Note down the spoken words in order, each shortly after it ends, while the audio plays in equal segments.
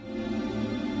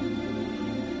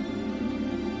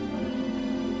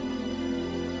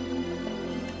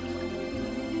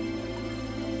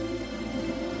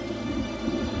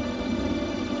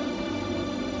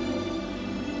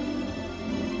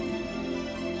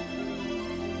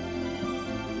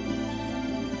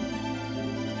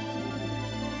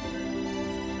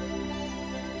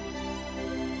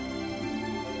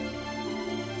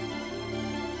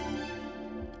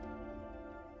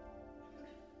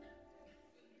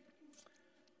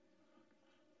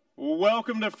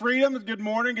Welcome to Freedom. Good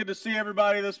morning. Good to see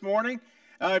everybody this morning.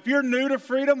 If you're new to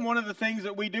Freedom, one of the things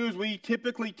that we do is we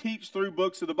typically teach through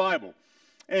books of the Bible.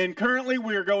 And currently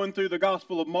we are going through the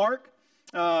Gospel of Mark.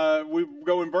 We're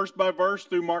going verse by verse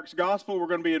through Mark's Gospel. We're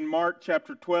going to be in Mark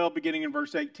chapter 12, beginning in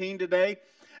verse 18 today.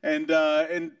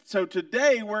 And so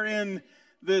today we're in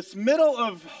this middle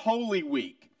of Holy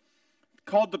Week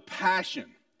called the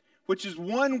Passion, which is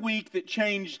one week that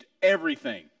changed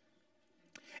everything.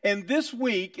 And this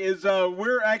week is,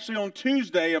 we're actually on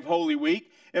Tuesday of Holy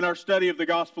Week in our study of the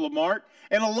Gospel of Mark.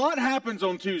 And a lot happens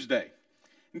on Tuesday.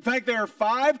 In fact, there are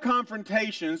 5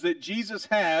 confrontations that Jesus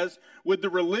has with the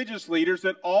religious leaders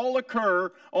that all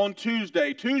occur on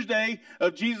Tuesday. Tuesday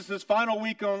of Jesus' final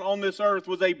week on this earth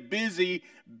was a busy,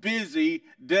 busy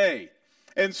day.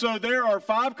 And so there are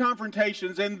 5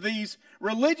 confrontations, and these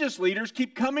religious leaders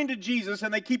keep coming to Jesus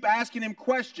and they keep asking him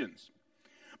questions.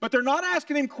 But they're not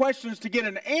asking him questions to get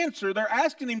an answer. They're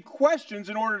asking him questions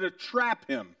in order to trap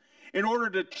him, in order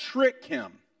to trick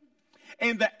him.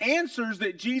 And the answers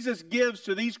that Jesus gives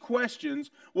to these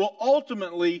questions will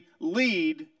ultimately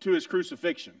lead to his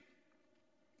crucifixion.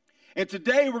 And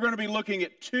today we're going to be looking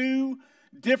at 2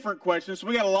 different questions. So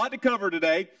we got a lot to cover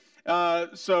today.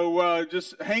 So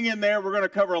just hang in there. We're going to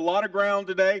cover a lot of ground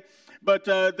today. But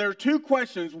there are 2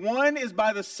 questions. One is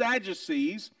by the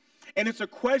Sadducees, and it's a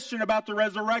question about the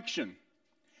resurrection.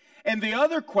 And the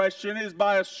other question is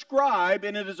by a scribe,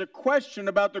 and it is a question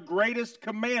about the greatest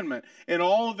commandment. In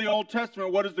all of the Old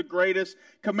Testament, what is the greatest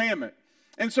commandment?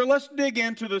 And so let's dig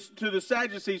into the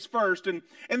Sadducees first. And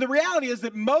the reality is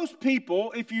that most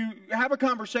people, if you have a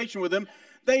conversation with them,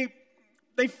 they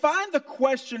find the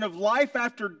question of life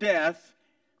after death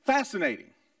fascinating.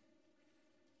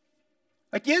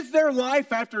 Like, is there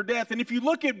life after death? And if you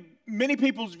look at many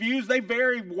people's views, they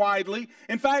vary widely.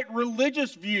 In fact,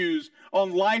 religious views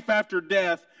on life after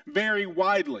death vary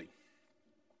widely.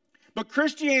 But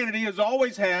Christianity has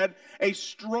always had a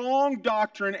strong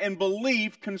doctrine and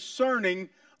belief concerning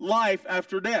life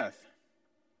after death.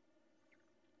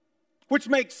 Which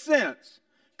makes sense,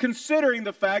 considering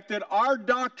the fact that our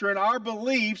doctrine, our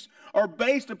beliefs are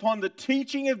based upon the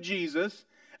teaching of Jesus,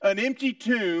 an empty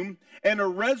tomb, and a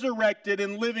resurrected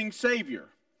and living Savior.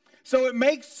 So it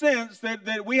makes sense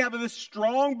that we have this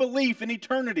strong belief in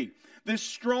eternity, this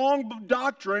strong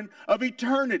doctrine of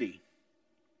eternity.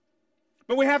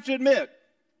 But we have to admit,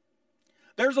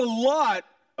 there's a lot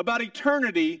about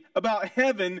eternity, about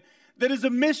heaven, that is a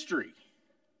mystery.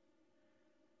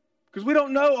 Because we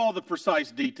don't know all the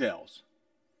precise details.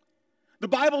 The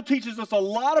Bible teaches us a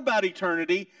lot about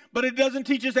eternity, but it doesn't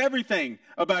teach us everything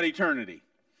about eternity.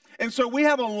 And so we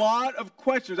have a lot of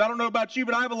questions. I don't know about you,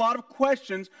 but I have a lot of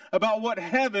questions about what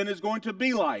heaven is going to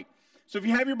be like. So if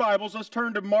you have your Bibles, let's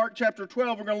turn to Mark chapter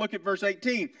 12. We're going to look at verse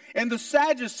 18. And the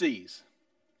Sadducees,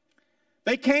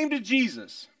 they came to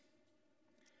Jesus,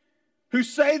 who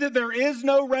say that there is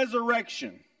no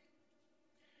resurrection.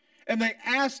 And they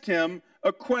asked him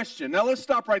a question. Now let's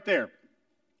stop right there.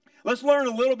 Let's learn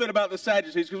a little bit about the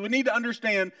Sadducees, because we need to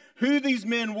understand who these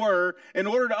men were in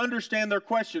order to understand their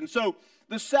question. So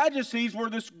the Sadducees were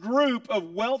this group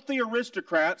of wealthy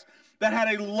aristocrats that had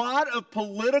a lot of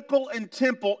political and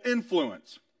temple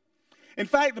influence. In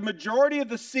fact, the majority of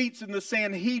the seats in the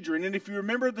Sanhedrin, and if you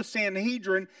remember, the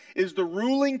Sanhedrin is the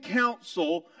ruling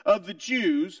council of the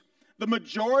Jews, the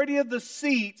majority of the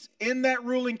seats in that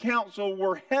ruling council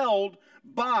were held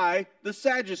by the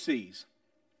Sadducees.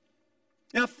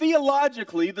 Now,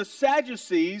 theologically, the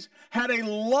Sadducees had a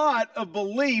lot of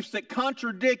beliefs that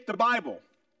contradict the Bible.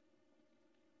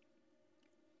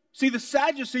 See, the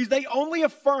Sadducees, they only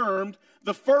affirmed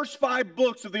the first 5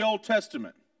 books of the Old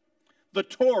Testament. The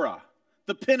Torah,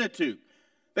 the Pentateuch.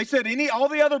 They said all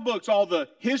the other books, all the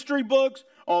history books,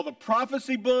 all the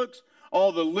prophecy books,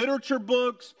 all the literature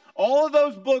books, all of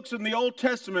those books in the Old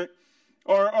Testament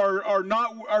are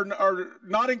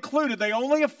not included. They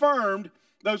only affirmed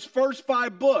those first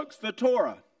 5 books, the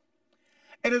Torah.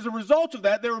 And as a result of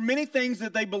that, there were many things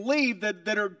that they believed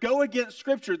that go against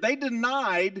Scripture. They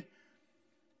denied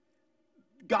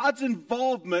God's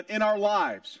involvement in our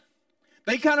lives.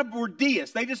 They kind of were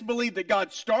deists. They just believed that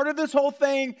God started this whole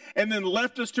thing and then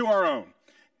left us to our own.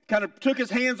 Kind of took his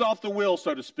hands off the wheel,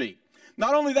 so to speak.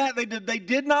 Not only that, they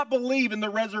did not believe in the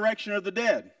resurrection of the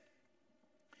dead.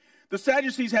 The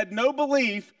Sadducees had no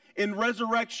belief in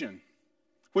resurrection,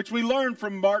 which we learned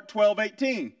from Mark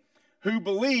 12:18, who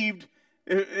believed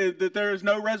that there is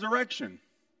no resurrection.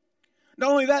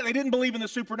 Not only that, they didn't believe in the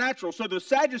supernatural. So the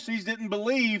Sadducees didn't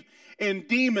believe in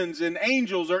demons and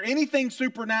angels or anything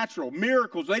supernatural,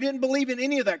 miracles. They didn't believe in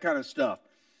any of that kind of stuff.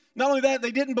 Not only that,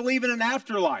 they didn't believe in an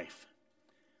afterlife.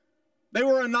 They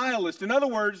were a nihilist. In other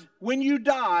words, when you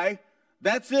die,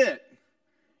 that's it.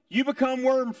 You become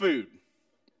worm food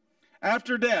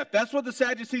after death. That's what the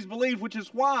Sadducees believed, which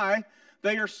is why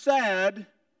they are sad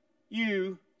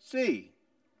you see.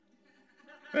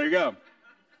 There you go.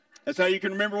 That's how you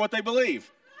can remember what they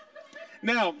believe.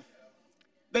 Now,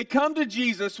 they come to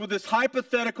Jesus with this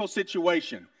hypothetical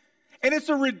situation. And it's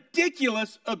a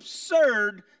ridiculous,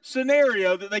 absurd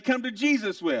scenario that they come to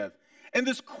Jesus with. And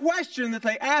this question that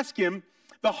they ask him,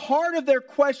 the heart of their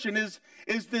question is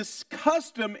this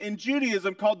custom in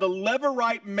Judaism called the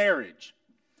Levirate marriage.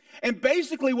 And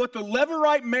basically what the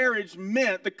Levirate marriage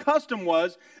meant, the custom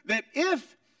was that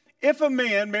if a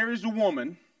man marries a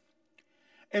woman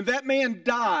and that man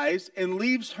dies and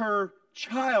leaves her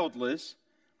childless,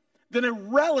 then a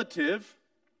relative,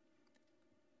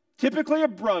 typically a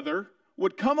brother,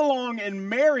 would come along and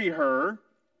marry her,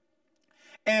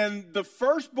 and the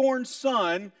firstborn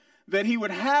son that he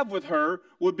would have with her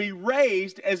would be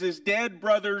raised as his dead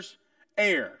brother's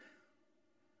heir.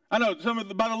 I know,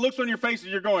 by the looks on your faces,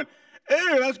 you're going,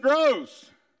 ew, that's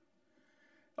gross.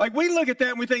 Like, we look at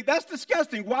that and we think, that's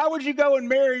disgusting. Why would you go and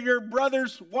marry your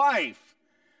brother's wife?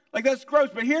 Like, that's gross.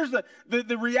 But here's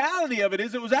the reality of it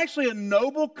is it was actually a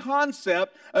noble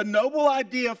concept, a noble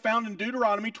idea found in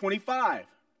Deuteronomy 25.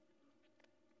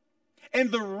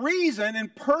 And the reason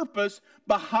and purpose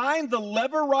behind the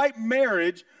Levirate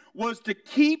marriage was to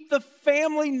keep the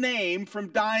family name from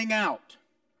dying out.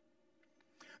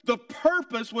 The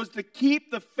purpose was to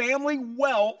keep the family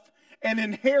wealth and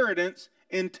inheritance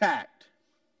intact.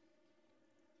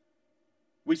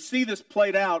 We see this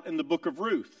played out in the book of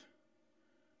Ruth,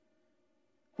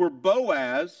 where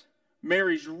Boaz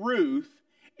marries Ruth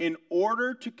in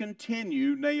order to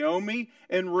continue Naomi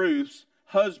and Ruth's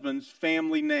husband's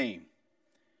family name.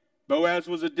 Boaz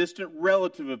was a distant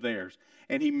relative of theirs,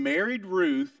 and he married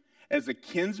Ruth as a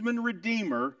kinsman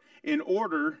redeemer in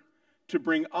order to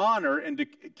bring honor and to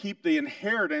keep the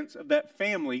inheritance of that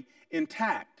family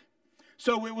intact.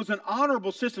 So it was an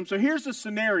honorable system. So here's the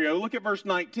scenario. Look at verse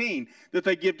 19 that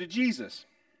they give to Jesus.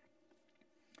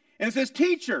 And it says,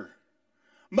 "Teacher,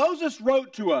 Moses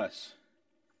wrote to us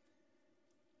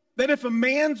that if a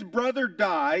man's brother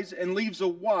dies and leaves a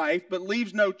wife but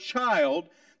leaves no child,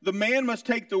 the man must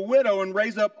take the widow and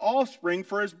raise up offspring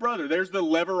for his brother." There's the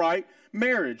Levirate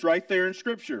marriage right there in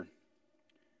Scripture.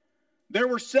 There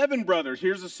were 7 brothers.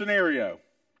 Here's the scenario.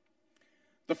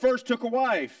 The first took a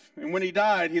wife, and when he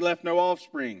died, he left no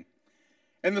offspring.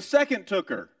 And the second took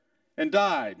her and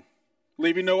died,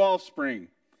 leaving no offspring.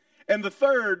 And the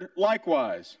third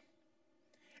likewise.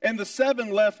 And the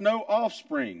 7 left no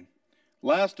offspring.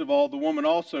 Last of all, the woman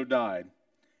also died.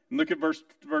 And look at verse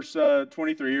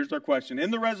 23. Here's our question.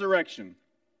 In the resurrection,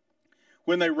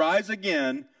 when they rise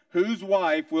again, whose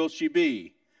wife will she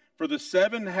be? For the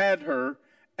 7 had her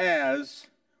as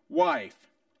wife.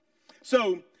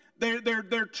 So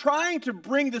they're trying to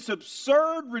bring this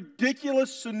absurd,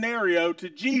 ridiculous scenario to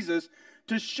Jesus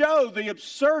to show the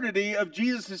absurdity of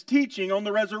Jesus' teaching on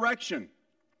the resurrection.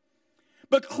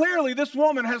 But clearly, this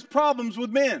woman has problems with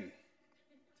men.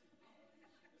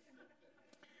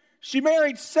 She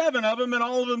married 7 of them, and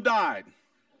all of them died.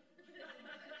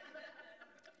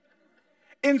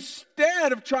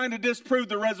 Instead of trying to disprove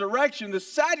the resurrection, the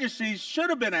Sadducees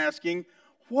should have been asking,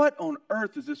 what on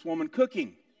earth is this woman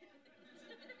cooking?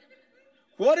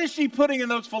 What is she putting in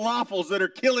those falafels that are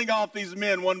killing off these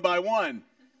men one by one?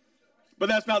 But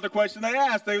that's not the question they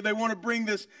asked. They want to bring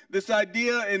this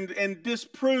idea and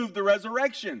disprove the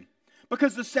resurrection,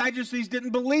 because the Sadducees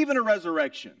didn't believe in a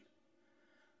resurrection.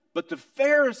 But the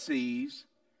Pharisees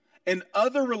and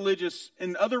other religious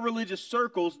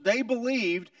circles, they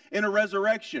believed in a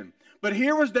resurrection. But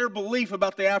here was their belief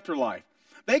about the afterlife.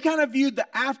 They kind of viewed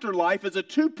the afterlife as a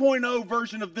 2.0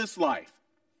 version of this life.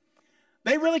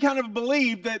 They really kind of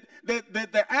believed that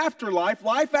the afterlife,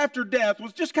 life after death,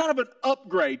 was just kind of an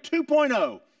upgrade,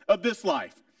 2.0 of this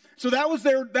life. So that was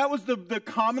the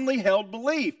commonly held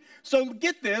belief. So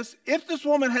get this, if this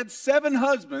woman had 7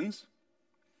 husbands,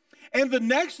 and the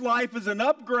next life is an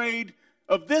upgrade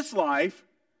of this life,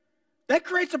 that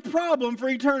creates a problem for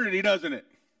eternity, doesn't it?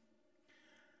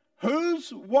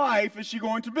 Whose wife is she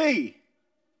going to be?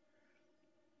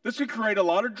 This could create a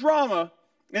lot of drama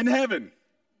in heaven.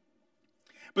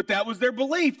 But that was their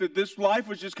belief, that this life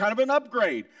was just kind of an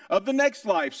upgrade of the next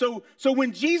life. So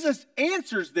when Jesus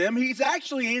answers them, he's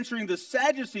actually answering the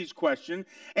Sadducees' question,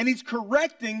 and he's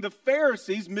correcting the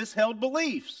Pharisees' misheld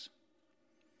beliefs.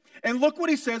 And look what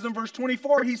he says in verse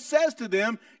 24. He says to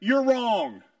them, you're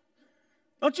wrong.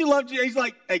 Don't you love Jesus? He's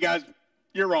like, hey guys,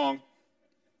 you're wrong.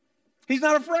 He's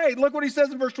not afraid. Look what he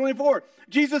says in verse 24.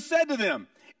 Jesus said to them,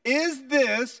 is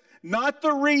this not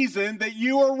the reason that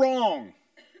you are wrong.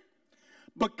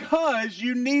 Because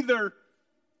you neither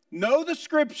know the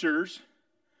Scriptures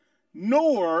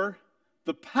nor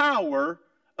the power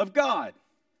of God.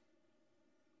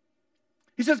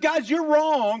 He says, guys, you're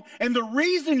wrong, and the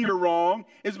reason you're wrong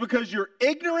is because you're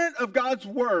ignorant of God's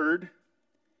word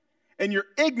and you're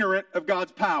ignorant of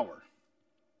God's power.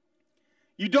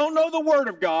 You don't know the word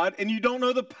of God and you don't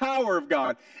know the power of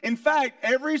God. In fact,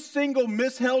 every single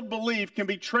misheld belief can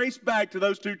be traced back to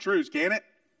those two truths, can't it?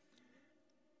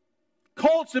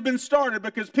 Cults have been started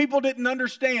because people didn't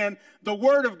understand the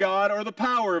word of God or the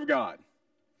power of God.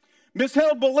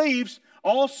 Misheld beliefs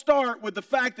all start with the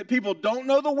fact that people don't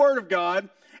know the word of God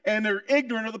and they're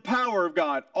ignorant of the power of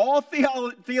God. All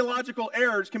theological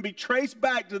errors can be traced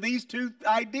back to these two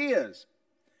ideas.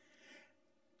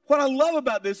 What I love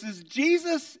about this is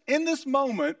Jesus, in this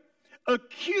moment,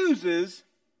 accuses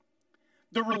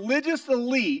the religious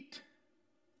elite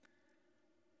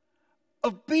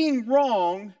of being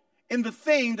wrong in the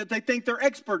thing that they think they're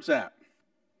experts at.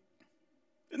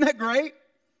 Isn't that great?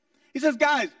 He says,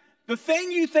 guys, the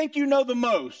thing you think you know the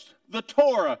most, the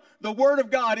Torah, the Word of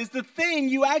God, is the thing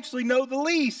you actually know the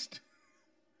least.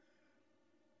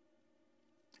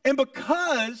 And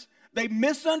because they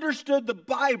misunderstood the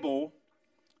Bible,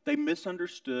 they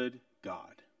misunderstood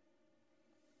God.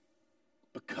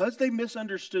 Because they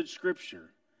misunderstood Scripture,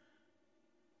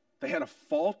 they had a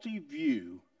faulty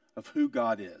view of who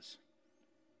God is.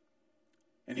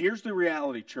 And here's the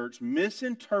reality, church.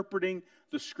 Misinterpreting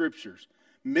the Scriptures,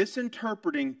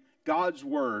 misinterpreting God's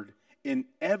Word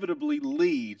inevitably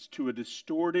leads to a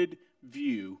distorted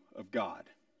view of God.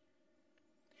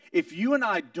 If you and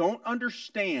I don't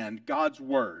understand God's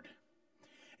Word,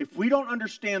 if we don't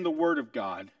understand the Word of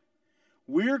God,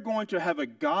 we're going to have a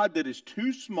God that is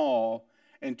too small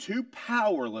and too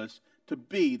powerless to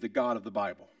be the God of the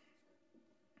Bible.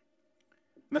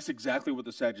 And that's exactly what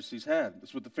the Sadducees had.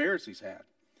 That's what the Pharisees had.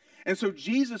 And so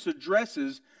Jesus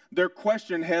addresses their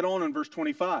question head on in verse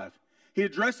 25. He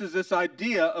addresses this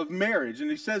idea of marriage, and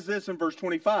he says this in verse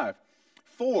 25.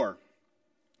 For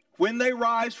when they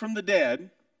rise from the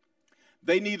dead,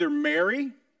 they neither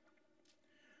marry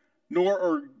nor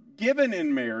are given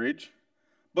in marriage,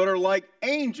 but are like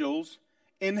angels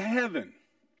in heaven.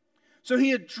 So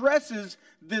he addresses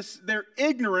their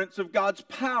ignorance of God's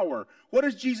power. What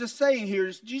is Jesus saying here?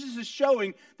 Jesus is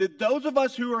showing that those of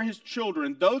us who are his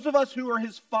children, those of us who are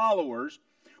his followers,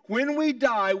 when we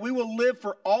die, we will live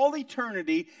for all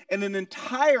eternity in an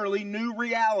entirely new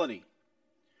reality.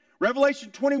 Revelation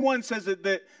 21 says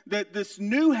that this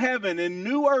new heaven and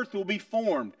new earth will be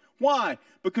formed. Why?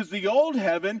 Because the old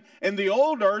heaven and the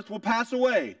old earth will pass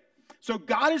away. So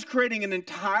God is creating an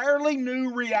entirely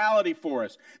new reality for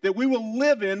us that we will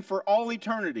live in for all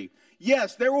eternity.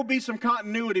 Yes, there will be some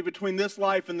continuity between this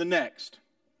life and the next.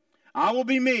 I will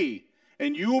be me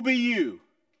and you will be you.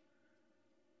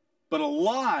 But a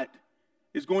lot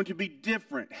is going to be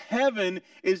different. Heaven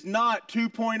is not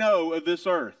 2.0 of this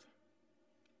earth.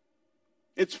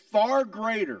 It's far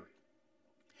greater.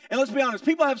 And let's be honest,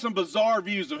 people have some bizarre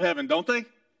views of heaven, don't they?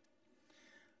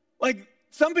 Like,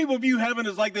 some people view heaven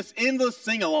as like this endless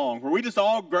sing-along where we just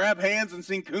all grab hands and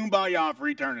sing Kumbaya for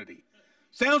eternity.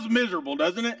 Sounds miserable,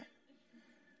 doesn't it?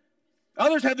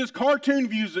 Others have this cartoon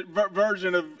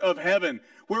version of heaven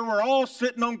where we're all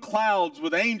sitting on clouds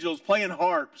with angels playing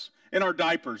harps in our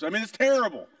diapers. I mean, it's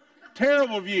terrible.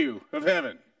 Terrible view of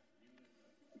heaven.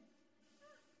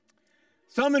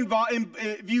 Some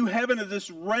view heaven as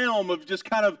this realm of just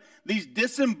kind of these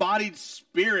disembodied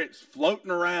spirits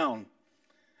floating around.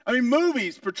 I mean,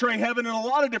 movies portray heaven in a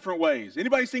lot of different ways.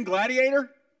 Anybody seen Gladiator?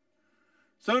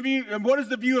 Some of you, and what is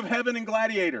the view of heaven in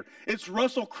Gladiator? It's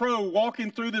Russell Crowe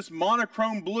walking through this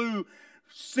monochrome blue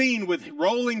scene with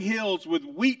rolling hills, with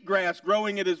wheatgrass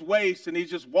growing at his waist, and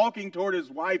he's just walking toward his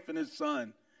wife and his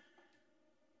son.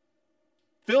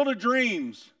 Field of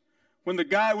Dreams, when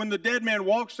the dead man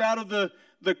walks out of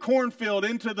the cornfield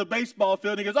into the baseball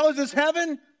field, and he goes, "Oh, is this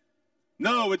heaven?"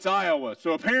 No, it's Iowa.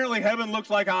 So apparently heaven looks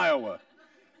like Iowa,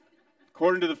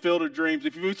 according to the Field of Dreams.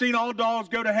 If you've seen All Dogs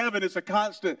Go to Heaven, it's a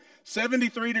constant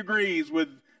 73 degrees with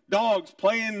dogs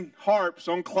playing harps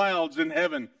on clouds in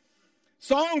heaven.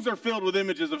 Songs are filled with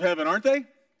images of heaven, aren't they?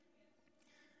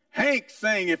 Hank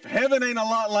saying, "If heaven ain't a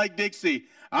lot like Dixie,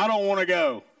 I don't want to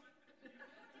go."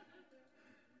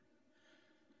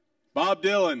 Bob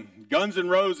Dylan, Guns N'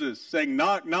 Roses, saying,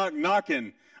 "Knock, knock,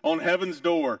 knocking on heaven's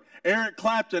door." Eric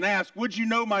Clapton asked, "Would you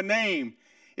know my name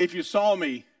if you saw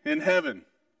me in heaven?"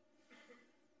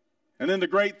 And then the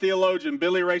great theologian,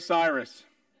 Billy Ray Cyrus,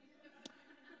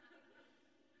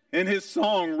 in his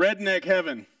song, "Redneck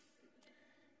Heaven,"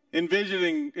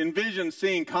 envision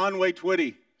seeing Conway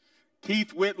Twitty,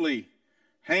 Keith Whitley,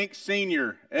 Hank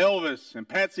Sr., Elvis, and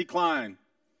Patsy Cline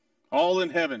all in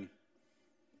heaven.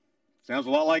 Sounds a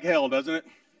lot like hell, doesn't it?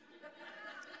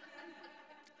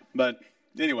 But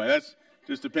anyway, that's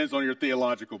just depends on your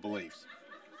theological beliefs.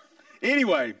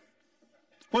 Anyway,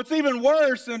 what's even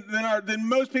worse than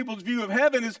most people's view of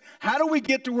heaven is, how do we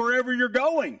get to wherever you're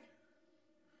going?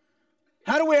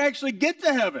 How do we actually get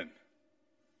to heaven?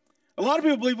 A lot of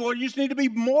people believe, well, you just need to be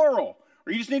moral,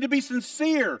 or you just need to be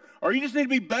sincere, or you just need to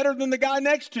be better than the guy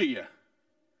next to you.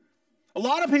 A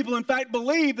lot of people, in fact,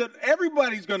 believe that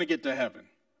everybody's going to get to heaven.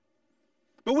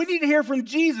 But we need to hear from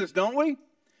Jesus, don't we?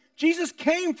 Jesus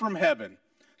came from heaven,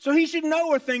 so he should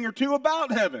know a thing or two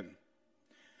about heaven.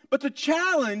 But the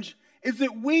challenge is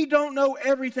that we don't know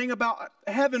everything about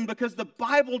heaven because the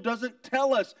Bible doesn't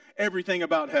tell us everything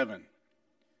about heaven.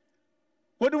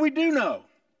 What do we do know?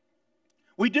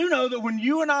 We do know that when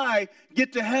you and I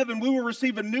get to heaven, we will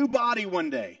receive a new body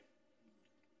one day.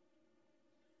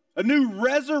 A new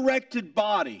resurrected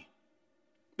body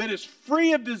that is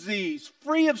free of disease,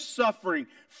 free of suffering,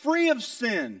 free of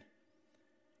sin.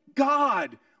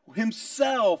 God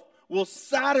himself will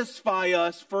satisfy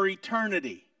us for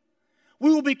eternity.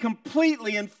 We will be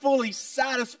completely and fully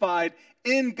satisfied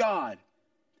in God.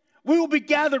 We will be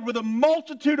gathered with a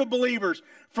multitude of believers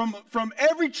from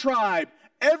every tribe,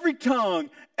 every tongue,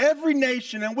 every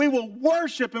nation, and we will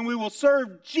worship and we will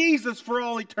serve Jesus for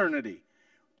all eternity.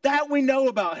 That we know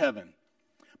about heaven.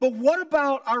 But what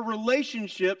about our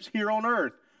relationships here on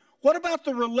earth? What about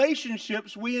the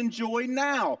relationships we enjoy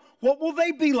now? What will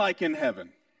they be like in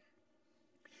heaven?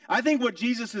 I think what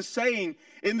Jesus is saying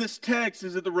in this text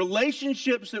is that the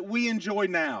relationships that we enjoy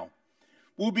now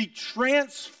will be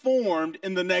transformed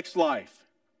in the next life.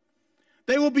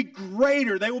 They will be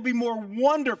greater, they will be more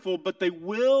wonderful, but they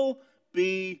will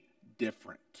be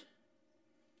different.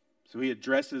 So he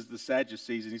addresses the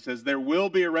Sadducees and he says there will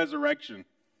be a resurrection.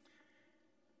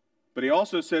 But he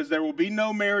also says there will be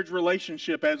no marriage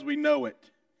relationship as we know it.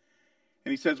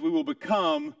 And he says we will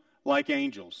become like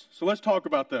angels. So let's talk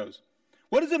about those.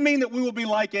 What does it mean that we will be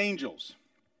like angels?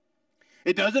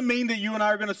 It doesn't mean that you and I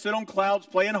are going to sit on clouds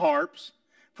playing harps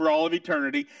for all of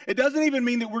eternity. It doesn't even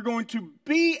mean that we're going to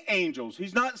be angels.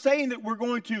 He's not saying that we're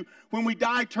going to, when we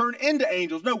die, turn into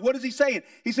angels. No, what is he saying?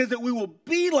 He says that we will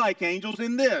be like angels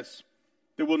in this,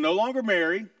 that we'll no longer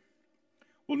marry,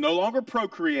 we'll no longer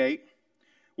procreate,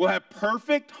 we'll have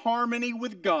perfect harmony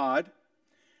with God,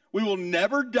 we will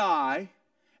never die,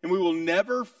 and we will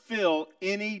never feel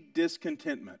any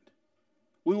discontentment.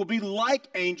 We will be like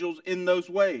angels in those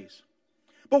ways.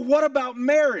 But what about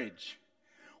marriage?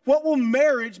 What will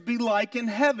marriage be like in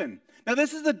heaven? Now,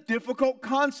 this is a difficult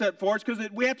concept for us because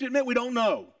we have to admit we don't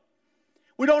know.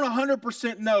 We don't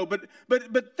 100% know,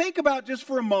 but think about just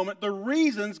for a moment the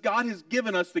reasons God has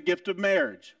given us the gift of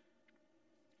marriage.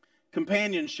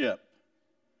 Companionship,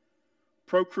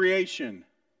 procreation,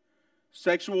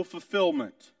 sexual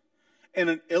fulfillment, and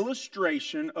an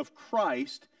illustration of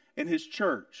Christ and his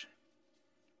church.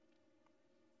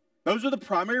 Those are the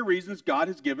primary reasons God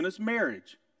has given us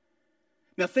marriage.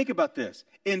 Now think about this.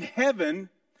 In heaven,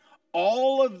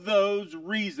 all of those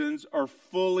reasons are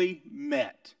fully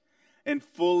met and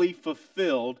fully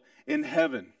fulfilled in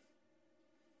heaven.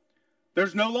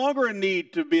 There's no longer a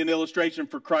need to be an illustration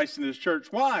for Christ and his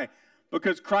church. Why?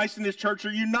 Because Christ and his church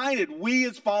are united. We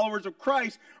as followers of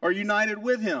Christ are united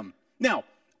with him. Now,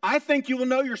 I think you will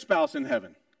know your spouse in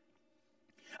heaven.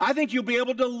 I think you'll be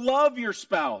able to love your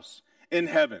spouse in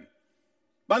heaven.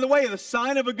 By the way, the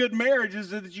sign of a good marriage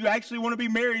is that you actually want to be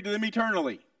married to them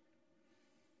eternally.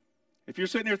 If you're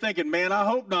sitting here thinking, man, I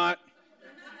hope not,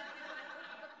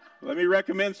 let me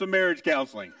recommend some marriage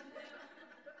counseling.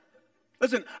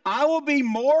 Listen, I will be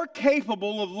more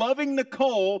capable of loving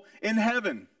Nicole in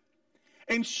heaven.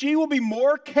 And she will be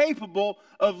more capable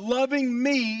of loving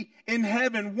me in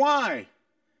heaven. Why?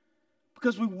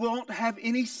 Because we won't have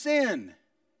any sin.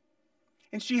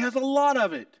 And she has a lot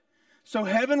of it. So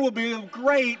heaven will be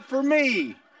great for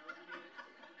me.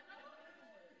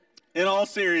 In all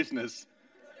seriousness,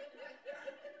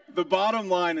 the bottom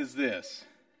line is this.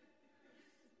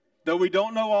 Though we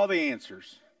don't know all the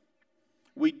answers,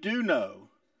 we do know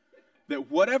that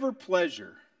whatever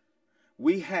pleasure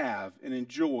we have and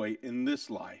enjoy in this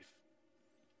life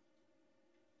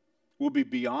will be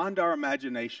beyond our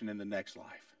imagination in the next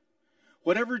life.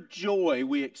 Whatever joy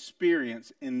we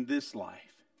experience in this life,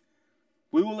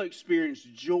 we will experience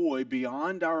joy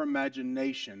beyond our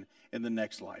imagination in the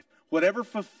next life. Whatever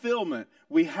fulfillment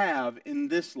we have in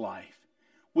this life,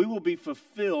 we will be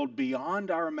fulfilled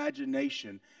beyond our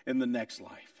imagination in the next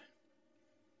life.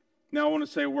 Now I want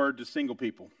to say a word to single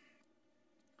people.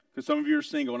 because some of you are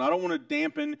single, and I don't want to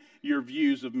dampen your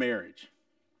views of marriage.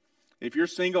 If you're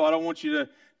single, I don't want you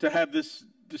to have this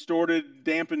distorted,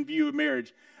 dampened view of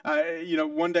marriage.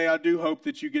 One day I do hope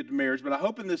that you get to marriage, but I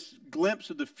hope in this glimpse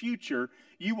of the future,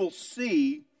 you will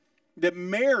see that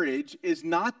marriage is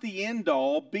not the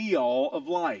end-all, be-all of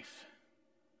life.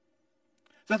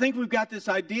 So I think we've got this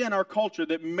idea in our culture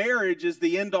that marriage is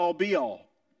the end-all, be-all.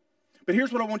 But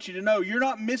here's what I want you to know. You're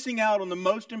not missing out on the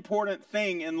most important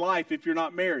thing in life if you're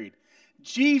not married.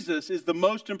 Jesus is the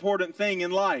most important thing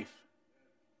in life.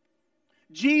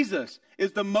 Jesus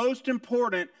is the most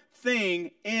important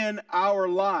thing in our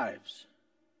lives.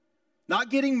 Not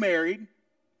getting married,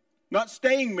 not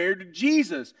staying married.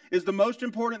 Jesus is the most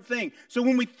important thing. So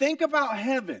when we think about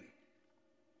heaven,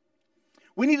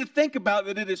 we need to think about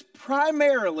that it is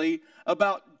primarily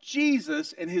about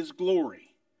Jesus and his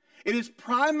glory. It is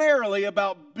primarily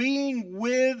about being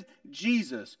with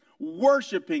Jesus,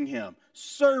 worshiping him,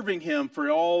 serving him for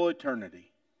all eternity.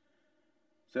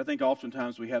 So I think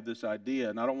oftentimes we have this idea,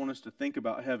 and I don't want us to think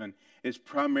about heaven as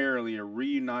primarily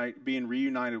being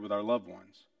reunited with our loved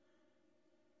ones.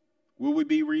 Will we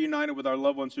be reunited with our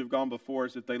loved ones who have gone before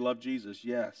us if they love Jesus?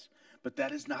 Yes. But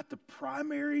that is not the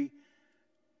primary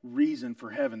reason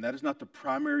for heaven. That is not the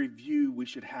primary view we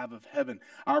should have of heaven.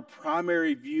 Our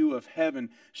primary view of heaven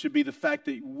should be the fact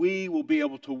that we will be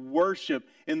able to worship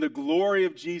in the glory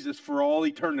of Jesus for all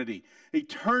eternity.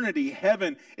 Eternity,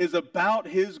 heaven, is about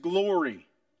his glory.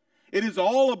 It is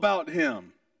all about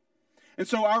him. And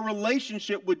so our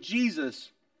relationship with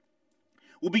Jesus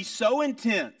will be so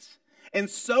intense and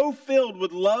so filled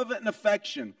with love and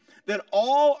affection that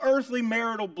all earthly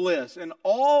marital bliss and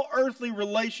all earthly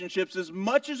relationships, as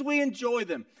much as we enjoy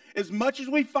them, as much as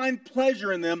we find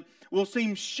pleasure in them, will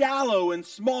seem shallow and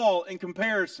small in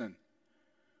comparison.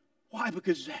 Why?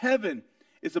 Because heaven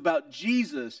is about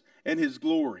Jesus and his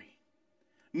glory.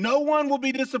 No one will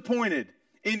be disappointed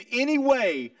in any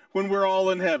way when we're all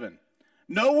in heaven.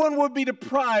 No one would be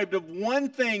deprived of one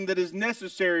thing that is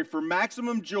necessary for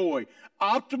maximum joy,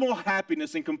 optimal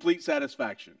happiness, and complete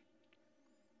satisfaction.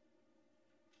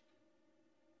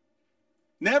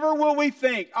 Never will we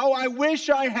think, oh, I wish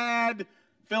I had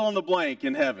fill in the blank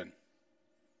in heaven.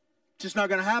 It's just not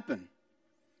going to happen.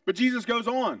 But Jesus goes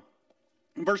on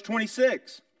in verse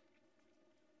 26.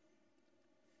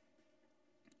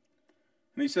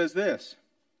 And he says this,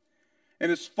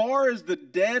 and as far as the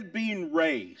dead being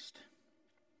raised,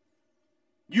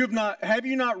 have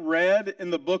you not read in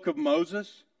the book of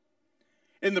Moses,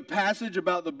 in the passage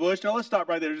about the bush? Now let's stop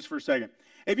right there just for a second.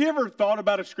 Have you ever thought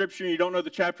about a scripture and you don't know the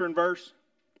chapter and verse?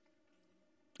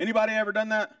 Anybody ever done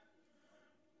that?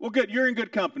 Well, good. You're in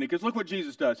good company, because look what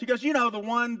Jesus does. He goes, the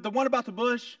one about the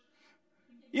bush?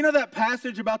 You know that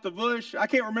passage about the bush? I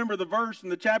can't remember the verse in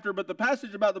the chapter, but the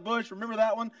passage about the bush, remember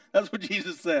that one? That's what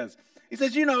Jesus says. He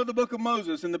says, the book of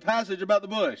Moses and the passage about the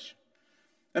bush,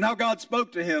 and how God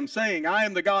spoke to him, saying, I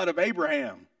am the God of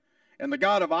Abraham, and the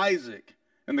God of Isaac,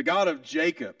 and the God of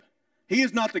Jacob. He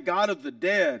is not the God of the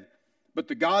dead, but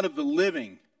the God of the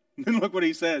living. And then look what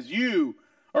he says, you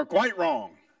are quite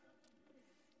wrong.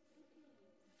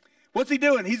 What's he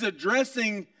doing? He's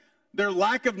addressing their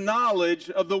lack of knowledge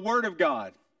of the Word of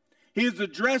God. He is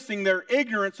addressing their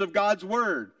ignorance of God's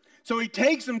Word. So he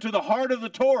takes them to the heart of the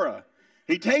Torah.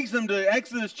 He takes them to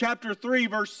Exodus chapter 3,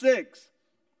 verse 6.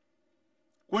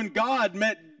 When God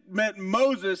met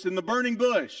Moses in the burning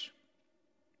bush.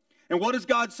 And what does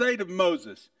God say to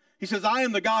Moses? He says, I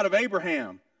am the God of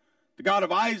Abraham, the God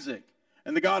of Isaac,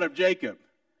 and the God of Jacob.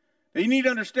 Now you need to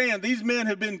understand, these men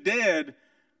have been dead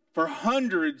for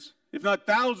hundreds, if not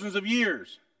thousands of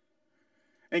years.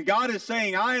 And God is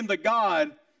saying, I am the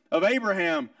God of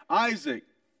Abraham, Isaac,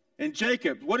 and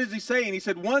Jacob. What is he saying? He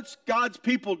said, once God's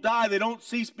people die, they don't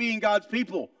cease being God's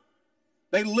people.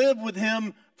 They live with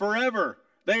him forever.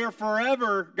 They are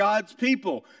forever God's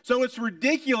people. So it's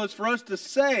ridiculous for us to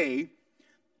say,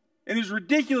 and it's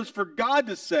ridiculous for God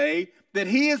to say, that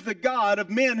he is the God of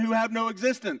men who have no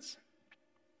existence.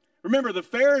 Remember, the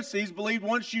Pharisees believed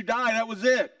once you die, that was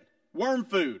it. Worm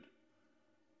food.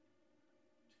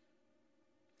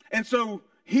 And so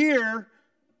here,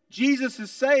 Jesus is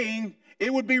saying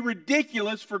it would be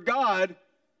ridiculous for God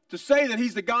to say that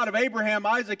he's the God of Abraham,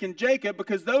 Isaac, and Jacob,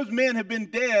 because those men have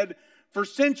been dead for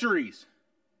centuries.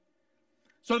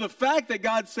 So the fact that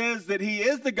God says that he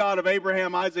is the God of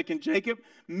Abraham, Isaac, and Jacob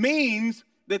means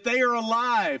that they are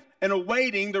alive and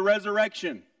awaiting the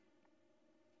resurrection.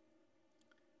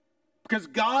 Because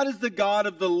God is the God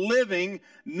of the living,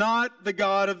 not the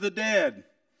God of the dead.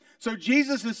 So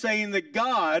Jesus is saying that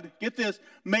God, get this,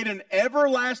 made an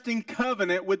everlasting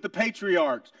covenant with the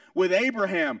patriarchs, with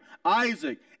Abraham,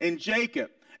 Isaac, and Jacob.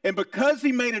 And because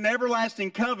he made an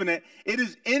everlasting covenant, it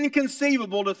is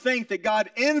inconceivable to think that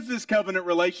God ends this covenant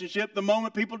relationship the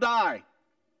moment people die.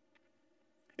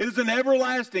 It is an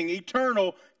everlasting,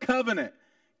 eternal covenant.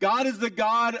 God is the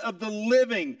God of the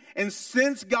living. And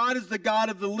since God is the God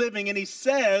of the living, and he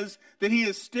says that he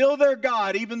is still their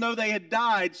God, even though they had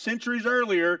died centuries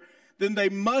earlier, then they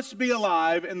must be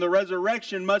alive and the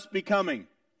resurrection must be coming.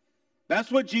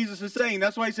 That's what Jesus is saying.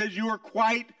 That's why he says you are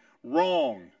quite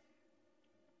wrong.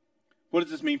 What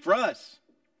does this mean for us?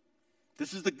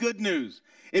 This is the good news.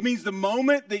 It means the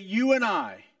moment that you and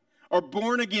I are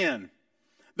born again,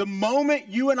 the moment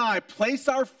you and I place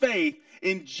our faith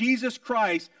in Jesus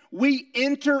Christ, we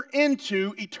enter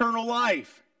into eternal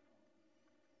life.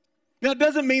 Now, it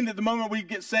doesn't mean that the moment we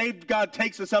get saved, God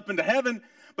takes us up into heaven,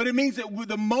 but it means that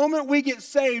the moment we get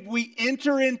saved, we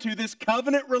enter into this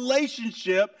covenant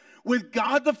relationship with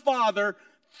God the Father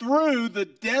through the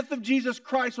death of Jesus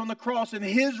Christ on the cross and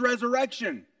his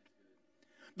resurrection.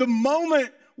 The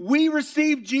moment we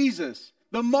receive Jesus,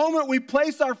 the moment we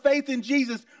place our faith in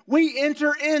Jesus, we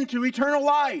enter into eternal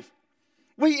life.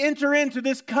 We enter into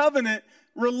this covenant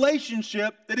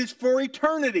relationship that is for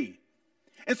eternity.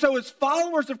 And so as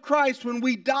followers of Christ, when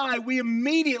we die, we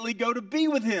immediately go to be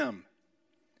with him.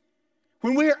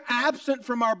 When we are absent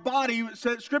from our body,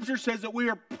 Scripture says that we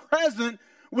are present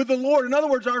with the Lord. In other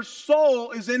words, our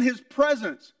soul is in his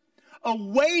presence,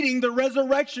 awaiting the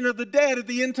resurrection of the dead at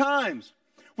the end times.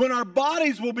 When our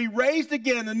bodies will be raised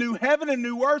again, the new heaven and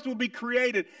new earth will be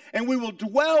created, and we will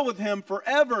dwell with him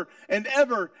forever and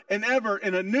ever and ever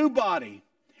in a new body,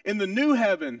 in the new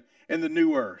heaven and the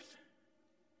new earth.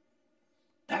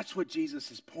 That's what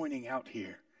Jesus is pointing out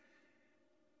here.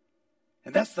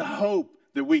 And that's the hope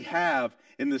that we have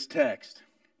in this text.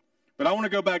 But I want to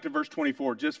go back to verse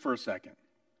 24 just for a second.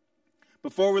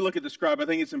 Before we look at the scribe, I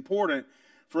think it's important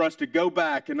for us to go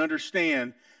back and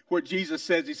understand what Jesus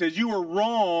says. He says, you are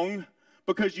wrong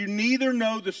because you neither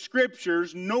know the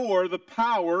Scriptures nor the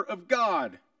power of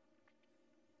God.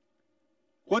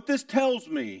 What this tells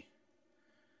me,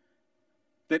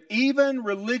 that even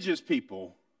religious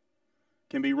people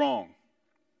can be wrong.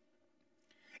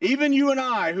 Even you and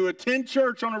I, who attend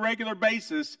church on a regular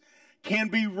basis, can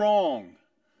be wrong.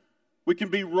 We can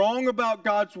be wrong about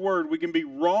God's word. We can be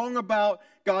wrong about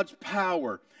God's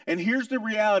power. And here's the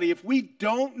reality. If we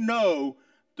don't know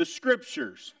the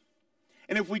Scriptures,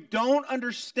 and if we don't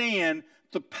understand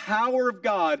the power of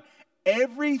God,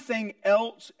 everything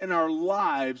else in our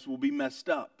lives will be messed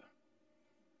up.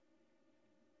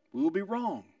 We will be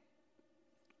wrong.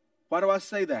 Why do I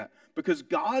say that? Because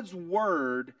God's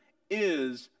word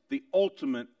is the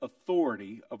ultimate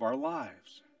authority of our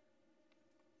lives.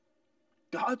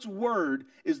 God's word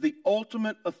is the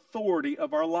ultimate authority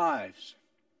of our lives.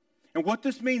 And what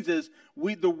this means is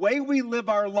the way we live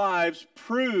our lives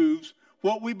proves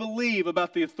what we believe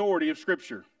about the authority of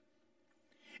Scripture.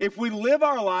 If we live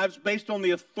our lives based on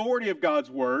the authority of God's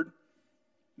word,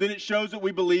 then it shows that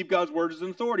we believe God's word is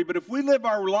an authority. But if we live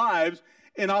our lives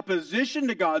in opposition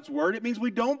to God's word, it means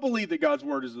we don't believe that God's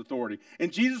word is authority.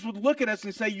 And Jesus would look at us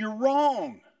and say, you're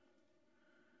wrong.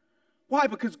 Why?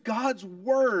 Because God's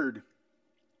word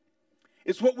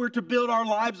is what we're to build our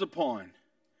lives upon.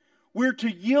 We're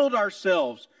to yield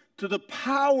ourselves to the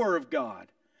power of God.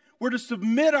 We're to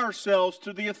submit ourselves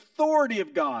to the authority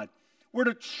of God. We're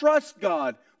to trust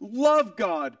God, love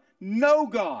God, know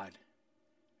God.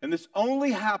 And this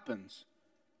only happens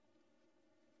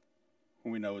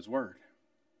when we know his word.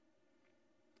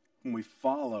 When we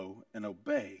follow and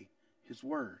obey his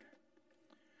word.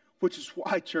 Which is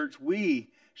why, church, we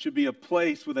should be a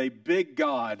place with a big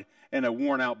God and a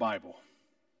worn out Bible.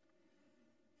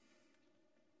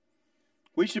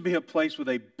 We should be a place with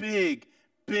a big,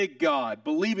 big God,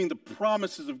 believing the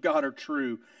promises of God are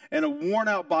true, and a worn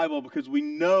out Bible because we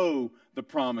know the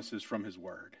promises from his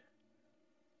word.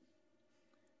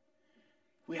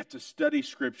 We have to study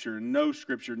Scripture and know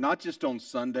Scripture, not just on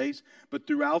Sundays, but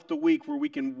throughout the week where we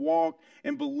can walk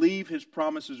and believe his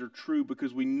promises are true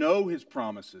because we know his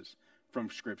promises from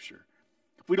Scripture.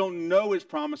 If we don't know his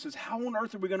promises, how on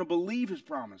earth are we going to believe his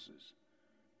promises?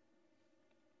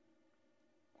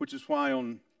 Which is why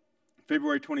on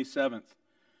February 27th,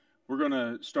 we're going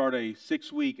to start a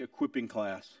 6-week equipping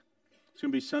class. It's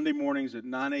going to be Sunday mornings at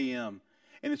 9 a.m.,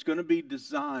 and it's going to be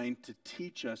designed to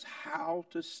teach us how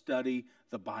to study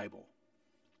the Bible.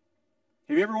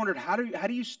 Have you ever wondered, how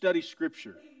do you study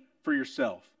Scripture for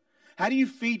yourself? How do you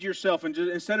feed yourself and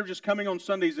instead of just coming on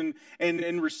Sundays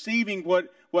and receiving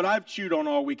what I've chewed on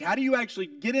all week? How do you actually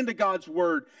get into God's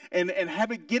Word and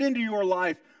have it get into your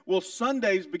life? Well,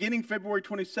 Sundays, beginning February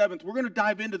 27th, we're going to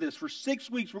dive into this. For 6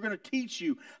 weeks, we're going to teach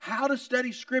you how to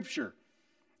study Scripture.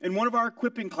 in one of our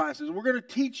equipping classes, we're going to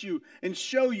teach you and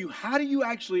show you how do you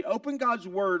actually open God's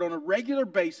Word on a regular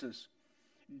basis,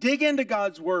 dig into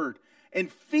God's Word,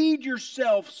 and feed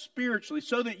yourself spiritually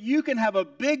so that you can have a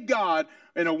big God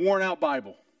and a worn-out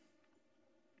Bible.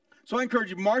 So I encourage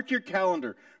you, mark your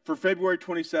calendar for February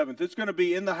 27th. It's going to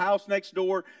be in the house next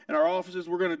door in our offices.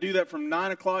 We're going to do that from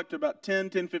 9 o'clock to about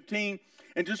 10:15.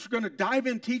 And just going to dive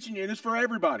in teaching you. And it's for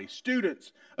everybody,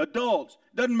 students, adults,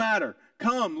 doesn't matter.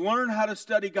 Come, learn how to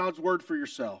study God's Word for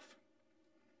yourself.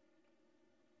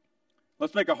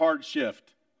 Let's make a hard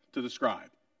shift to the scribe.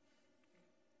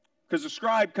 Because the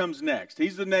scribe comes next.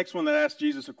 He's the next one that asks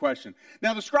Jesus a question.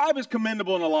 Now, the scribe is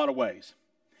commendable in a lot of ways.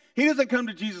 He doesn't come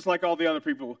to Jesus like all the other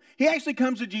people. He actually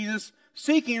comes to Jesus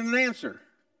seeking an answer.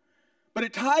 But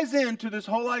it ties into this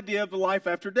whole idea of the life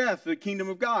after death, the kingdom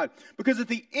of God. Because at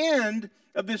the end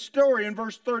of this story, in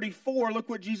verse 34, look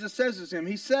what Jesus says to him.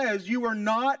 He says, "You are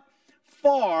not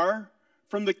far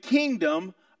from the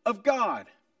kingdom of God."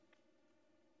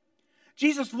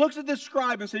 Jesus looks at this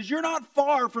scribe and says, "You're not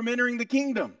far from entering the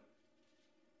kingdom."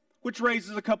 Which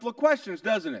raises a couple of questions,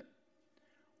 doesn't it?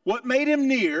 What made him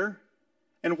near,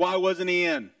 and why wasn't he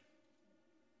in?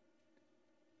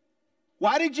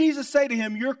 Why did Jesus say to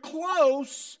him, "You're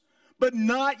close, but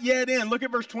not yet in"? Look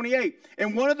at verse 28.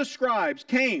 "And one of the scribes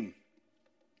came,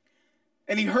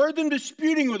 and he heard them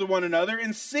disputing with one another,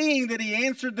 and seeing that he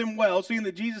answered them well," seeing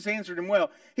that Jesus answered him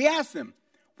well, he asked them,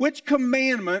 "Which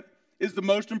commandment is the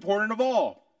most important of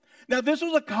all?" Now, this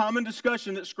was a common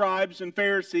discussion that scribes and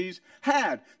Pharisees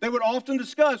had. They would often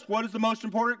discuss what is the most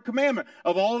important commandment.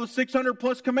 Of all the 600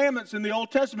 plus commandments in the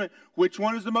Old Testament, which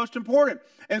one is the most important?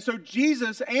 And so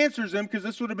Jesus answers them, because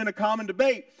this would have been a common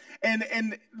debate.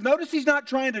 And notice he's not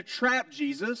trying to trap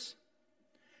Jesus.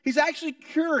 He's actually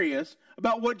curious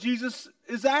about what Jesus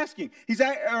is asking.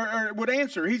 Or would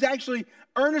answer. He's actually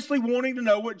earnestly wanting to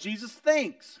know what Jesus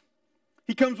thinks.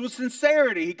 He comes with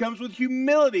sincerity. He comes with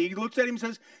humility. He looks at him and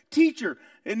says, "Teacher."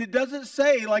 And it doesn't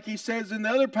say, like he says in the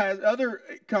other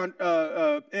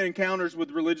encounters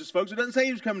with religious folks, it doesn't say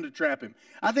he was coming to trap him.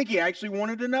 I think he actually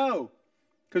wanted to know,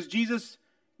 because Jesus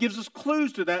gives us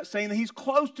clues to that, saying that he's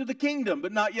close to the kingdom,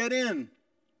 but not yet in.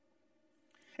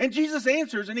 And Jesus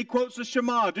answers, and he quotes the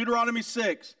Shema, Deuteronomy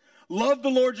 6. "Love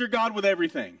the Lord your God with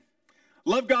everything.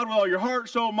 Love God with all your heart,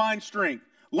 soul, mind, strength.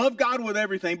 Love God with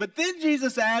everything." But then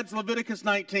Jesus adds Leviticus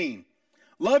 19.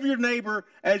 "Love your neighbor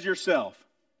as yourself."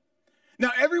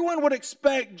 Now, everyone would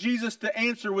expect Jesus to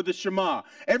answer with the Shema.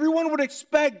 Everyone would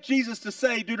expect Jesus to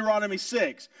say Deuteronomy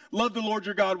 6. "Love the Lord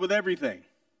your God with everything."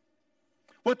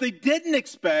 What they didn't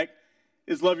expect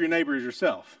is "love your neighbor as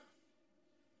yourself."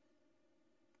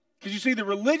 Because you see, the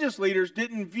religious leaders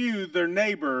didn't view their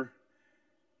neighbor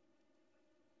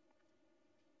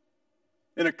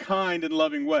in a kind and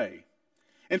loving way.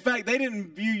 In fact, they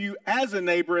didn't view you as a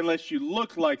neighbor unless you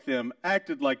looked like them,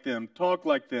 acted like them, talked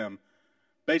like them,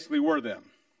 basically were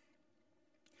them.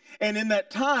 And in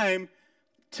that time,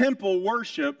 temple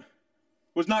worship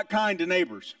was not kind to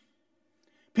neighbors.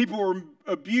 People were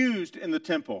abused in the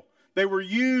temple. They were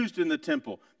used in the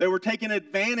temple. They were taken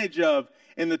advantage of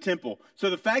in the temple. So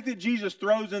the fact that Jesus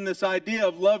throws in this idea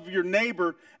of love your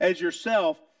neighbor as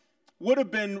yourself would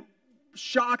have been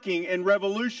shocking and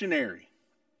revolutionary.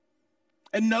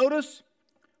 And notice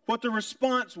what the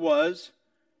response was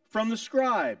from the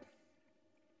scribe.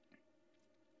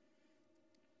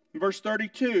 In verse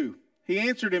 32, he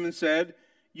answered him and said,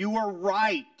 "You are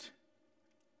right."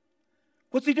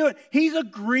 What's he doing? He's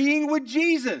agreeing with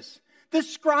Jesus.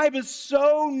 This scribe is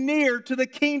so near to the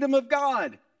kingdom of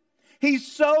God.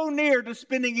 He's so near to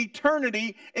spending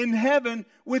eternity in heaven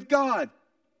with God.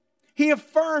 He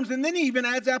affirms, and then he even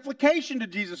adds application to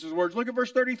Jesus' words. Look at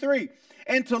verse 33.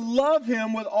 "And to love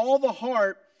him with all the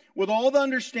heart, with all the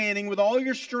understanding, with all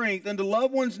your strength, and to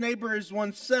love one's neighbor as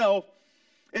oneself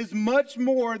is much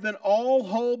more than all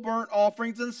whole burnt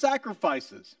offerings and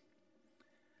sacrifices."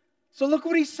 So look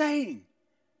what he's saying.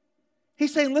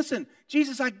 He's saying, listen,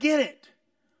 Jesus, I get it.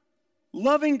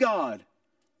 Loving God,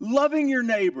 loving your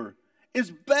neighbor is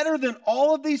better than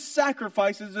all of these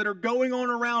sacrifices that are going on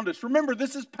around us. Remember,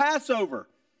 this is Passover.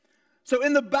 So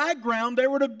in the background, there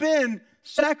would have been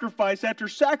sacrifice after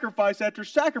sacrifice after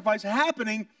sacrifice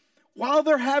happening while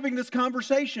they're having this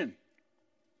conversation.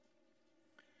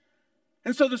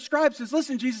 And so the scribe says,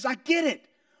 listen, Jesus, I get it.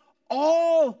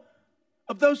 All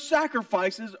of those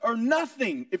sacrifices are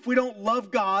nothing if we don't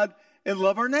love God and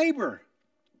love our neighbor.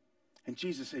 And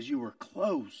Jesus says, you are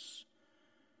close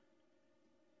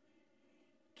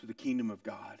to the kingdom of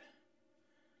God.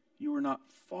 You are not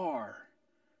far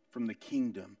from the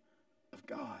kingdom of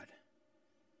God.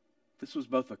 This was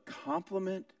both a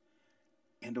compliment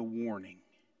and a warning.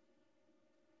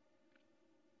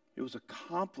 It was a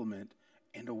compliment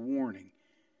and a warning.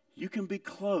 You can be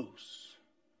close,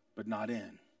 but not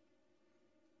in.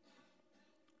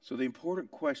 So the important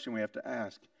question we have to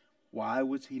ask, why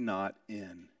was he not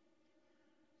in?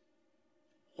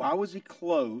 Why was he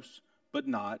close, but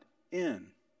not in?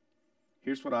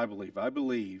 Here's what I believe. I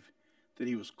believe that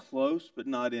he was close, but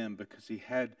not in because he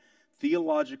had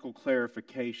theological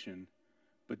clarification,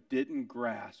 but didn't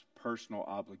grasp personal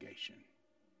obligation.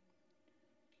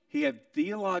 He had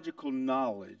theological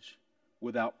knowledge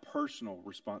without personal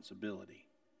responsibility.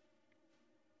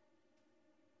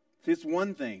 See, it's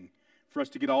one thing for us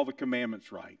to get all the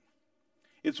commandments right.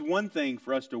 It's one thing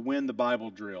for us to win the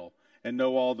Bible drill and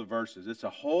know all the verses. It's a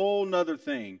whole nother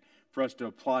thing for us to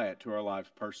apply it to our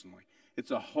lives personally.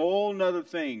 It's a whole nother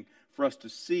thing for us to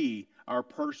see our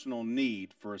personal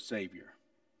need for a Savior.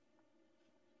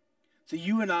 So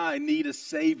you and I need a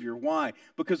Savior. Why?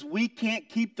 Because we can't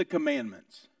keep the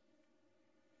commandments.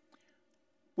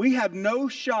 We have no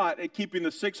shot at keeping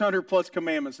the 600 plus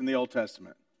commandments in the Old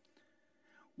Testament.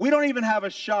 We don't even have a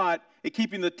shot at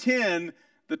keeping the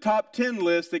top 10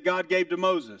 list that God gave to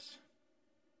Moses.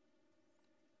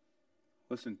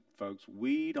 Listen, folks,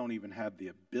 we don't even have the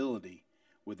ability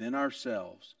within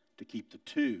ourselves to keep the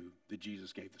 2 that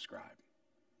Jesus gave the scribe.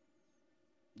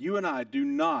 You and I do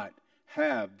not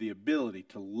have the ability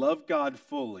to love God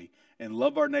fully and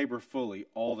love our neighbor fully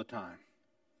all the time.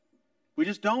 We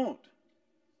just don't.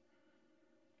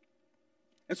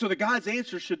 And so the guy's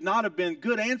answer should not have been,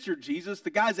 good answer, Jesus. The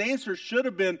guy's answer should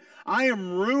have been, I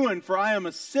am ruined, for I am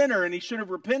a sinner, and he should have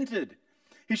repented.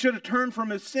 He should have turned from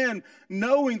his sin,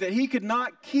 knowing that he could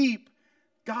not keep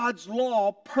God's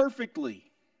law perfectly.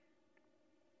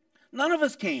 None of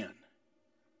us can.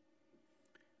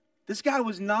 This guy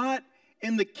was not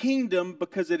in the kingdom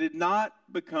because it had not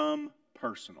become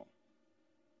personal.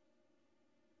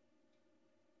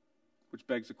 Which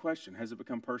begs the question, has it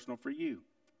become personal for you?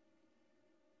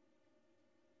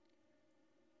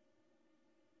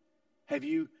 Have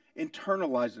you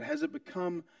internalized it? Has it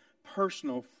become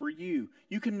personal for you?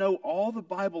 You can know all the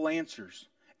Bible answers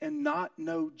and not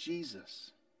know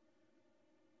Jesus.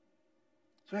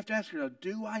 So I have to ask yourself,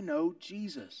 do I know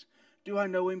Jesus? Do I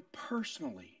know him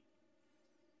personally?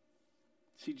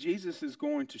 See, Jesus is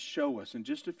going to show us in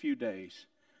just a few days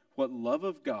what love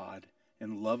of God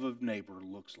and love of neighbor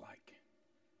looks like.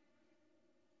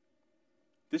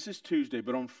 This is Tuesday,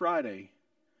 but on Friday,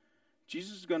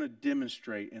 Jesus is going to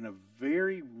demonstrate in a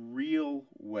very real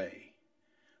way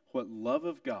what love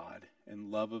of God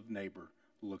and love of neighbor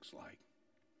looks like.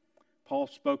 Paul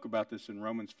spoke about this in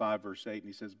Romans 5, verse 8, and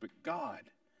he says, but God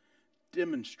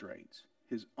demonstrates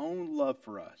his own love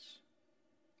for us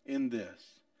in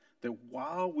this, that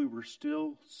while we were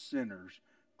still sinners,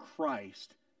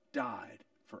 Christ died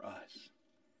for us.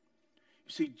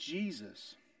 You see,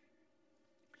 Jesus,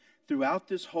 throughout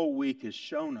this whole week, has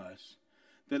shown us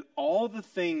that all the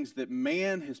things that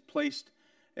man has placed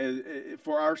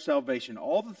for our salvation,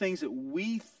 all the things that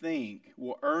we think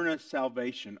will earn us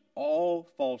salvation, all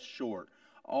fall short.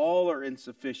 All are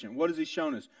insufficient. What has he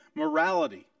shown us?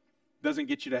 Morality doesn't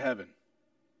get you to heaven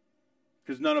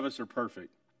because none of us are perfect.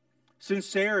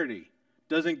 Sincerity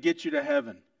doesn't get you to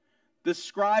heaven. This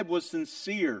scribe was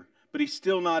sincere, but he's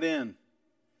still not in.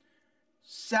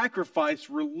 Sacrifice,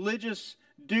 religious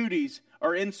duties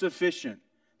are insufficient.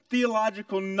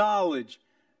 Theological knowledge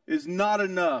is not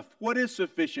enough. What is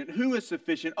sufficient? Who is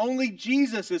sufficient? Only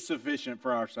Jesus is sufficient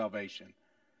for our salvation.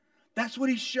 That's what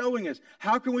he's showing us.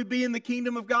 How can we be in the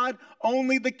kingdom of God?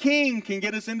 Only the King can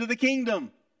get us into the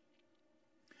kingdom.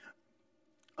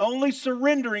 Only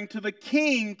surrendering to the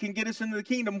King can get us into the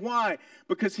kingdom. Why?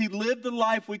 Because he lived the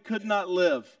life we could not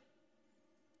live.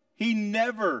 He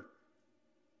never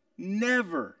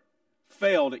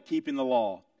failed at keeping the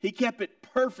law. He kept it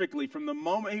perfectly from the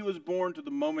moment he was born to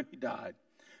the moment he died.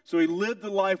 So he lived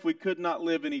the life we could not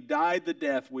live, and he died the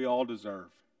death we all deserve.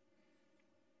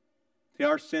 See,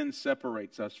 our sin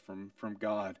separates us from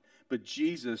God. But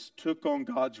Jesus took on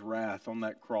God's wrath on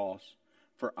that cross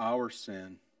for our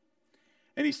sin.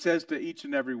 And he says to each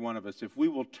and every one of us, if we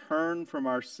will turn from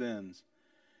our sins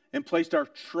and place our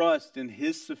trust in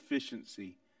his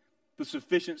sufficiency, the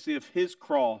sufficiency of his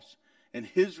cross and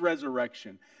his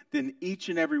resurrection, then each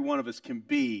and every one of us can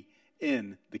be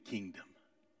in the kingdom.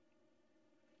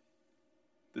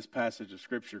 This passage of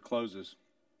Scripture closes,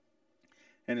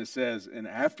 and it says, and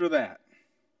after that,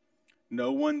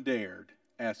 no one dared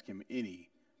ask him any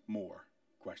more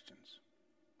questions.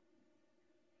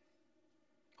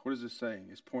 What is this saying?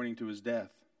 It's pointing to his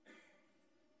death.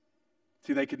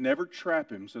 See, they could never trap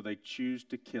him, so they choose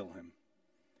to kill him.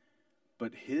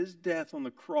 But his death on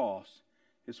the cross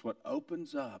is what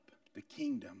opens up the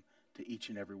kingdom to each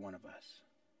and every one of us.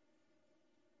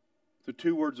 So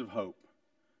 2 words of hope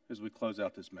as we close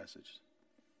out this message.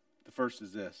 The first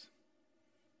is this: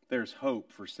 there's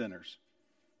hope for sinners.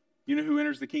 You know who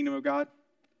enters the kingdom of God?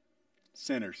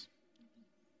 Sinners.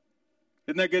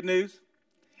 Isn't that good news?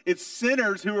 It's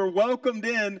sinners who are welcomed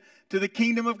in to the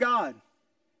kingdom of God.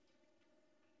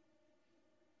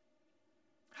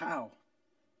 How?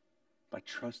 By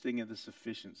trusting in the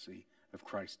sufficiency of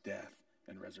Christ's death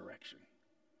and resurrection.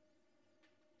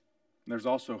 And there's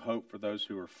also hope for those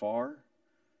who are far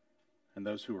and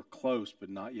those who are close but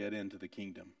not yet into the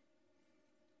kingdom.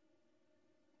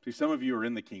 See, some of you are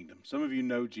in the kingdom. Some of you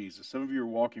know Jesus. Some of you are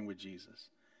walking with Jesus.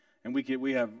 And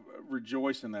we have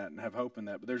rejoice in that and have hope in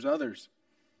that. But there's others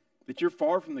that you're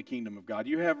far from the kingdom of God.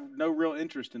 You have no real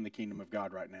interest in the kingdom of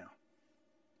God right now.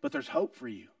 But there's hope for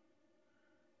you.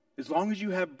 As long as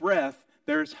you have breath,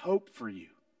 there is hope for you.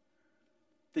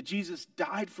 That Jesus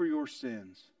died for your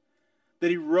sins. That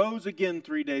he rose again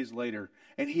 3 days later.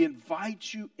 And he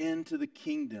invites you into the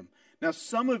kingdom. Now,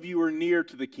 some of you are near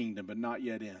to the kingdom, but not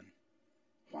yet in.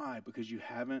 Why? Because you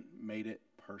haven't made it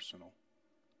personal.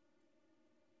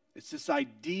 It's this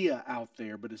idea out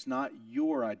there, but it's not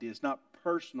your idea. It's not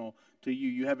personal to you.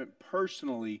 You haven't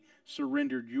personally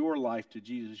surrendered your life to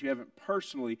Jesus. You haven't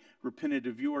personally repented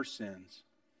of your sins.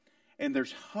 And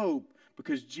there's hope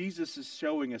because Jesus is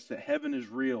showing us that heaven is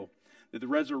real, that the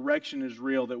resurrection is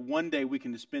real, that one day we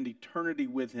can spend eternity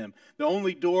with him. The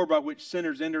only door by which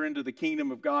sinners enter into the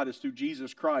kingdom of God is through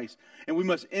Jesus Christ. And we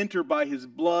must enter by his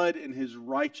blood and his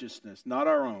righteousness, not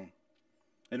our own.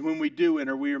 And when we do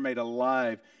enter, we are made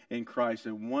alive in Christ.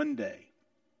 And one day,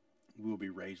 we will be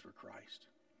raised with Christ.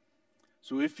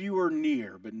 So if you are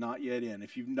near but not yet in,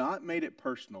 if you've not made it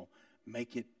personal,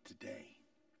 make it today.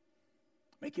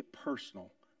 Make it personal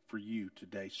for you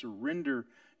today. Surrender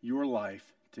your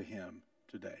life to him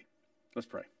today. Let's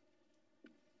pray.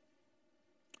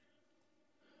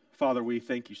 Father, we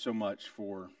thank you so much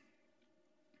for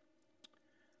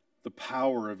the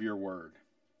power of your word.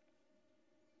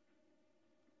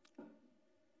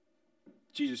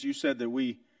 Jesus, you said that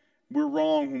we're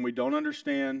wrong when we don't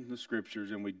understand the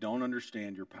scriptures and we don't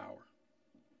understand your power.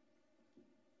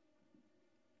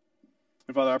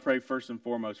 And Father, I pray first and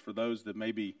foremost for those that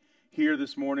may be here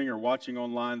this morning or watching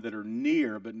online that are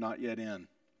near but not yet in.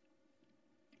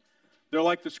 They're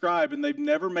like the scribe and they've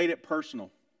never made it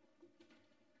personal.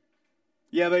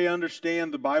 Yeah, they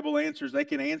understand the Bible answers. They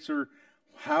can answer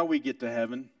how we get to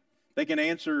heaven. They can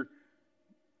answer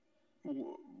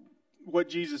what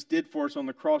Jesus did for us on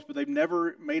the cross, but they've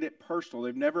never made it personal.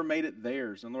 They've never made it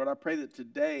theirs. And Lord, I pray that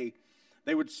today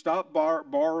they would stop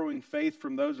borrowing faith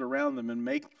from those around them and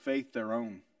make faith their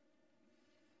own.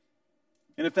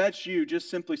 And if that's you, just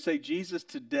simply say, Jesus,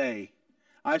 today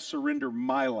I surrender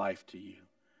my life to you.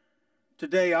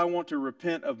 Today I want to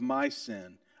repent of my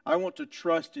sin. I want to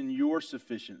trust in your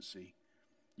sufficiency,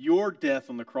 your death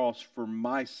on the cross for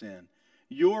my sin,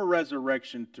 your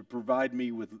resurrection to provide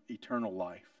me with eternal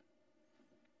life.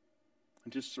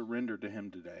 And just surrender to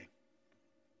him today.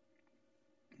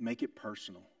 Make it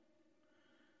personal.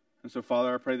 And so,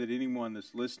 Father, I pray that anyone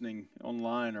that's listening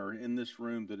online or in this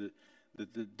room,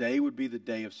 that the day would be the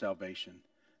day of salvation.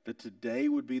 That today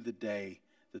would be the day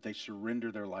that they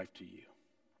surrender their life to you.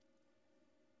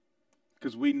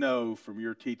 Because we know from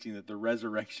your teaching that the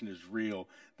resurrection is real,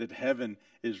 that heaven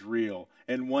is real.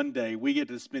 And one day we get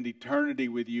to spend eternity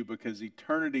with you because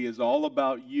eternity is all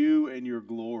about you and your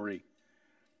glory.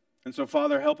 And so,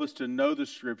 Father, help us to know the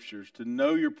scriptures, to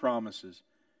know your promises,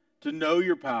 to know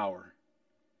your power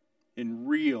in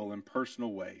real and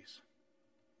personal ways.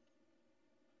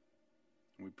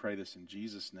 And we pray this in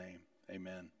Jesus' name.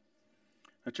 Amen.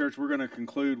 Now, church, we're going to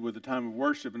conclude with a time of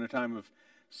worship and a time of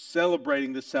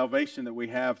celebrating the salvation that we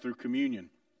have through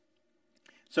communion.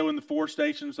 So in the 4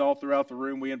 stations all throughout the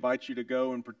room, we invite you to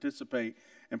go and participate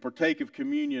and partake of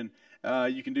communion.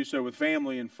 You can do so with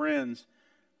family and friends.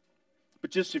 But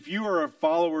just if you are a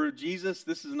follower of Jesus,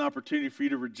 this is an opportunity for you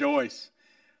to rejoice,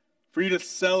 for you to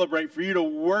celebrate, for you to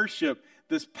worship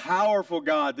this powerful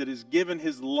God that has given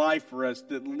his life for us,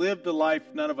 that lived the life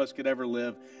none of us could ever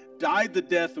live, died the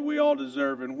death that we all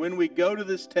deserve. And when we go to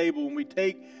this table, when we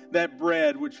take that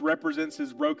bread, which represents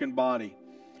his broken body,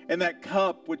 and that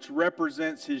cup, which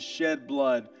represents his shed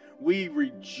blood, we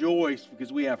rejoice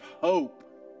because we have hope.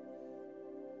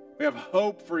 We have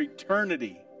hope for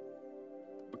eternity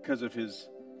because of his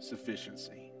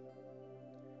sufficiency.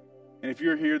 And if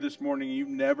you're here this morning, you've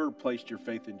never placed your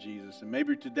faith in Jesus, and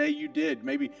maybe today you did.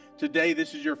 Maybe today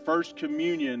this is your first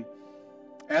communion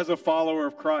as a follower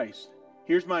of Christ.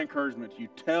 Here's my encouragement to you.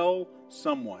 Tell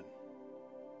someone.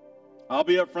 I'll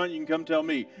be up front. You can come tell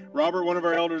me. Robert, one of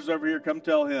our elders over here, come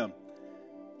tell him.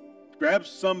 Grab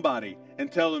somebody and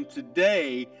tell them,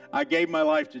 today I gave my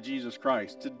life to Jesus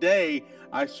Christ. Today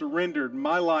I surrendered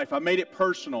my life. I made it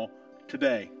personal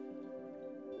today.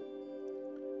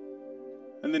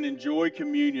 And then enjoy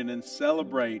communion and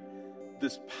celebrate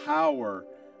this power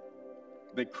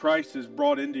that Christ has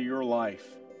brought into your life.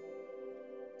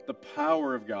 The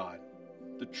power of God.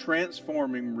 The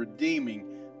transforming, redeeming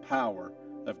power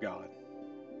of God.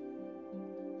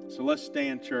 So let's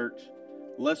stand, church.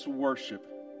 Let's worship.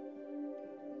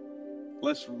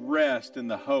 Let's rest in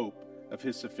the hope of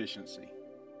His sufficiency.